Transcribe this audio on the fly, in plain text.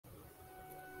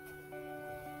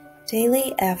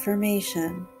Daily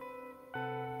Affirmation.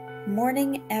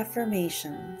 Morning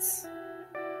Affirmations.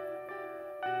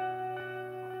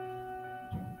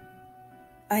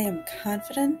 I am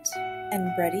confident and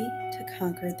ready to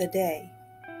conquer the day.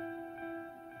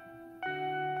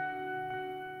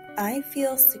 I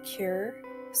feel secure,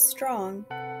 strong,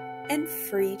 and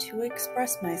free to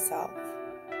express myself.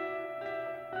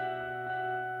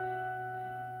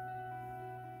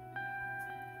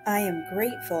 I am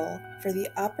grateful for the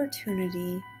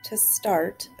opportunity to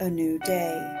start a new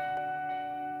day.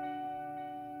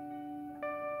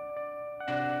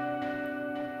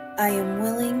 I am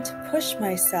willing to push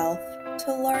myself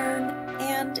to learn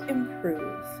and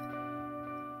improve.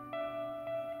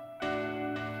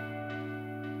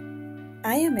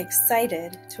 I am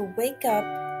excited to wake up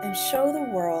and show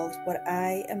the world what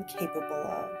I am capable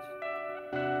of.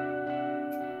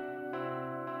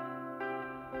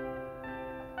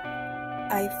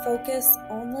 I focus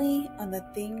only on the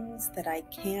things that I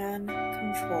can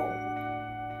control.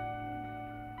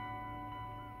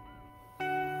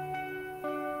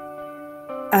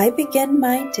 I begin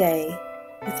my day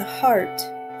with a heart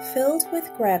filled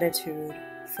with gratitude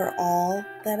for all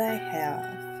that I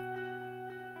have.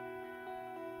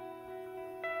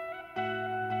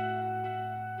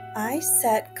 I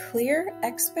set clear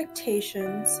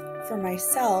expectations for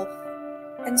myself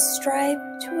and strive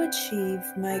to achieve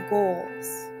my goals.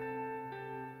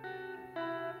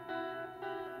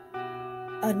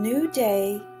 A new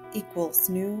day equals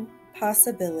new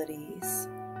possibilities.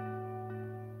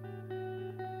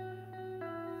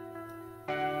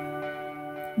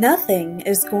 Nothing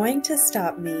is going to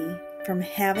stop me from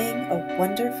having a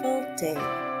wonderful day.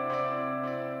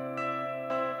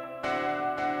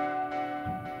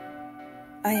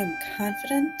 I am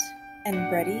confident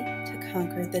and ready to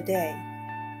conquer the day.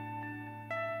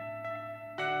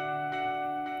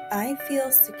 I feel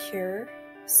secure,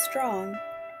 strong,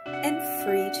 and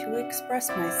free to express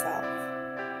myself.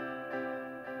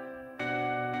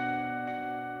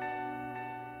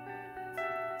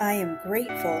 I am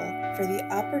grateful for the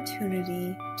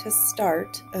opportunity to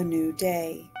start a new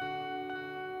day.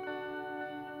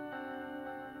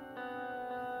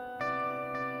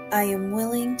 I am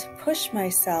willing to push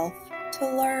myself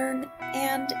to learn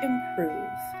and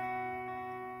improve.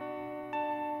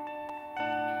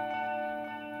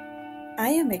 I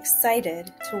am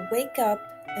excited to wake up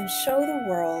and show the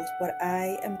world what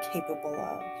I am capable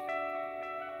of.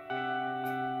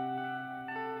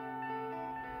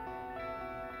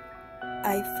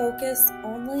 I focus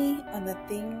only on the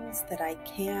things that I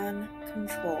can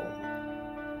control.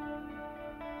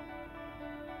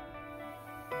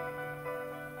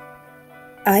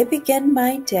 I begin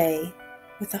my day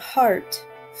with a heart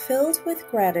filled with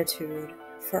gratitude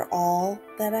for all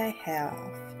that I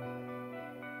have.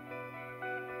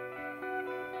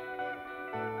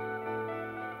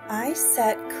 I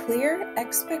set clear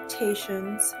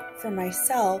expectations for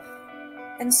myself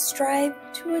and strive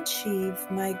to achieve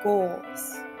my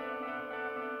goals.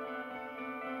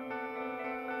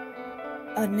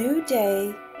 A new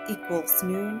day equals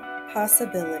new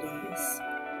possibilities.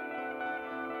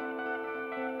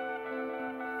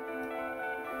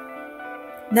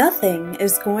 Nothing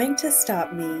is going to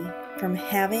stop me from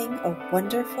having a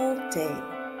wonderful day.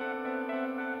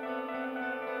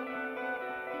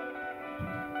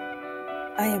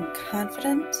 I am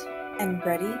confident and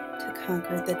ready to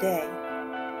conquer the day.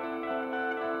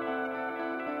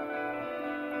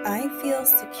 I feel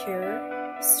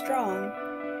secure, strong,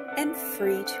 and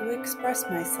free to express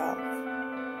myself.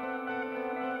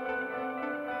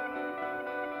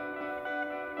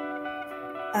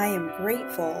 I am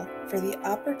grateful for the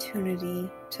opportunity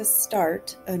to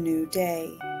start a new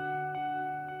day.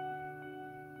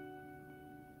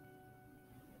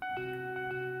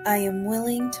 I am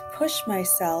willing to push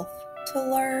myself to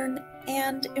learn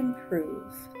and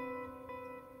improve.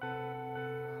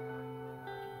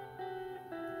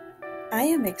 I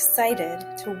am excited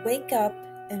to wake up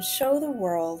and show the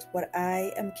world what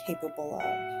I am capable of.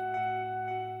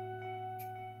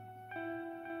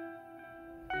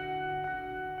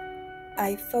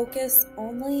 I focus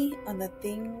only on the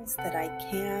things that I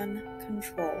can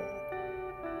control.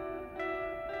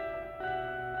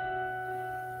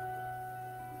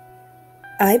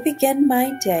 I begin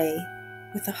my day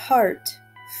with a heart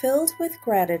filled with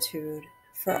gratitude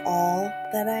for all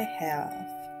that I have.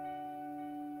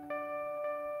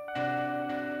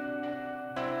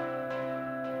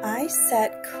 I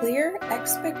set clear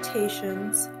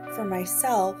expectations for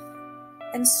myself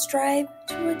and strive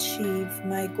to achieve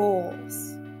my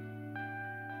goals.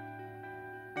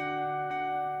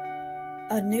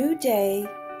 A new day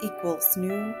equals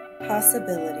new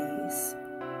possibilities.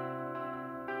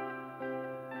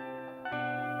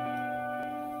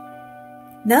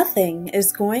 Nothing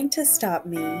is going to stop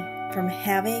me from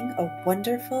having a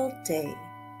wonderful day.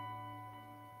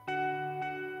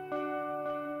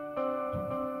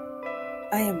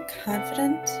 I am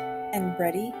confident and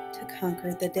ready to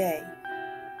conquer the day.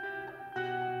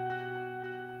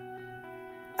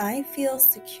 I feel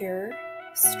secure,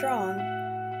 strong,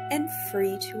 and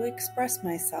free to express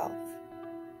myself.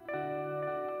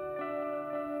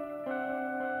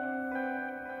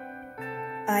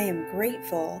 I am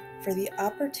grateful for the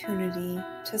opportunity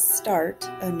to start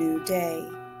a new day.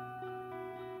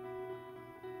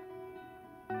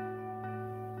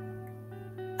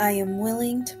 I am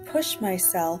willing to push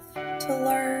myself to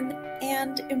learn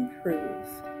and improve.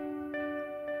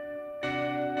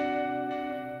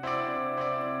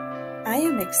 I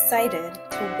am excited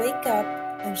to wake up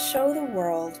and show the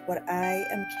world what I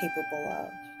am capable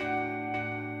of.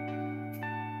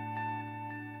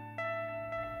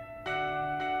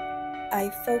 I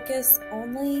focus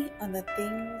only on the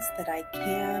things that I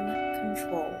can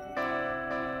control.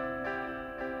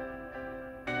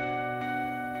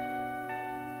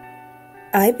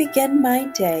 I begin my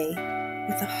day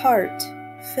with a heart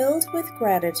filled with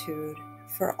gratitude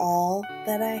for all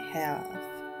that I have.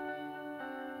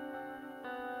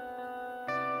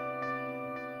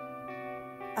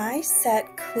 I set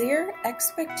clear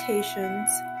expectations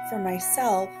for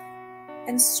myself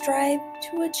and strive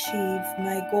to achieve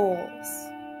my goals.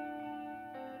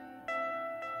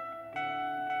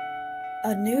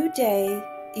 A new day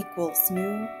equals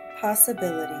new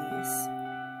possibilities.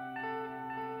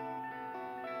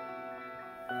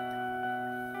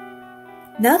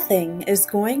 Nothing is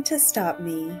going to stop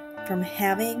me from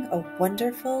having a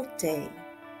wonderful day.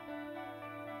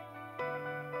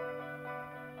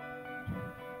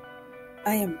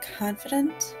 I am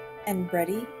confident and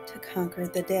ready to conquer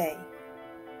the day.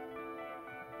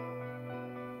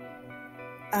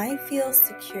 I feel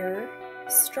secure,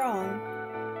 strong,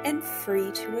 and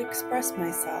free to express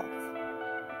myself.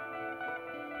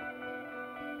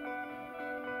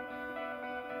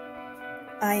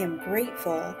 I am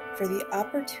grateful for the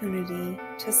opportunity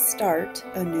to start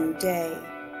a new day.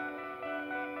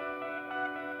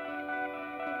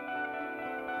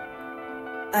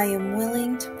 I am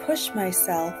willing to push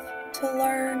myself to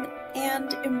learn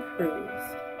and improve.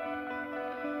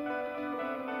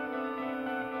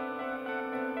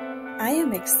 I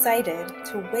am excited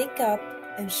to wake up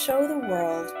and show the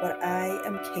world what I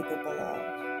am capable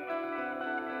of.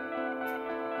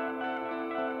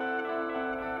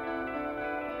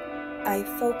 I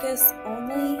focus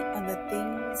only on the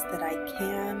things that I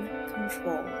can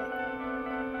control.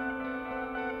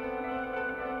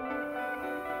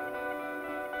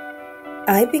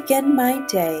 I begin my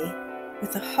day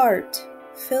with a heart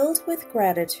filled with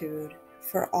gratitude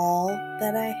for all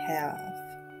that I have.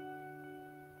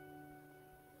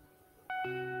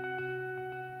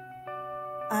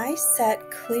 I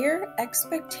set clear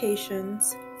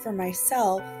expectations for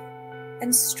myself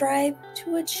and strive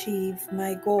to achieve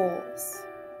my goals.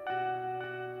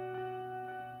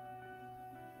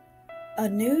 A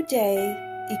new day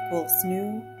equals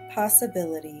new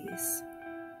possibilities.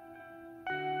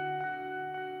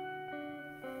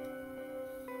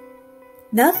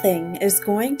 Nothing is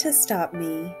going to stop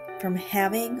me from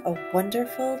having a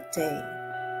wonderful day.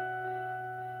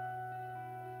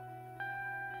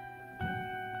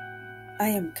 I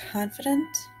am confident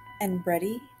and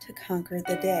ready to conquer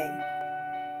the day.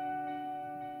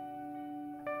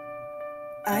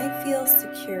 I feel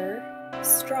secure,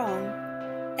 strong,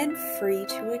 and free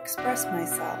to express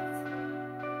myself.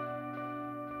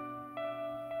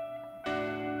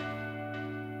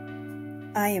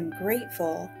 I am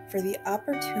grateful for the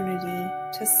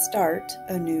opportunity to start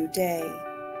a new day.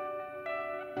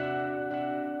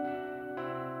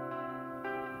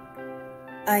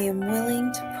 I am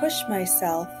willing to push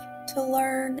myself to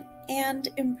learn and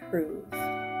improve.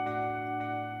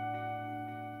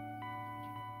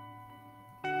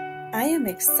 I am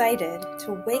excited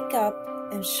to wake up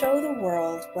and show the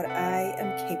world what I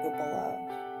am capable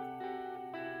of.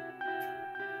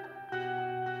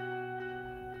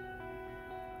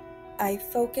 I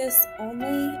focus only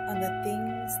on the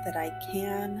things that I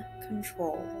can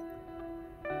control.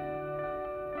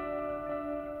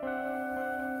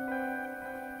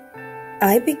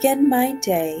 I begin my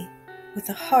day with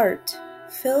a heart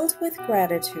filled with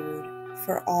gratitude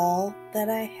for all that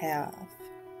I have.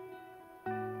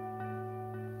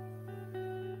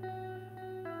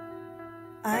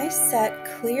 I set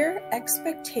clear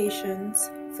expectations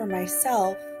for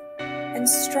myself and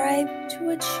strive to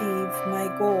achieve my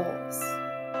goals.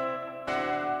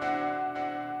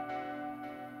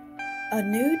 A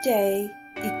new day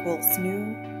equals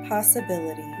new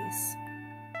possibilities.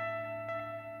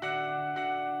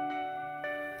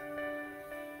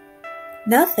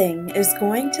 Nothing is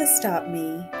going to stop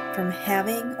me from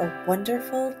having a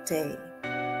wonderful day.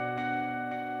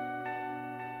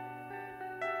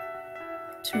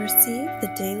 To receive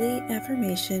the daily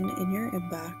affirmation in your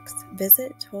inbox,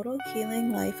 visit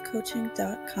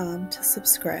totalhealinglifecoaching.com to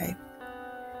subscribe.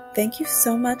 Thank you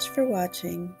so much for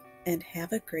watching, and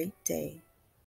have a great day.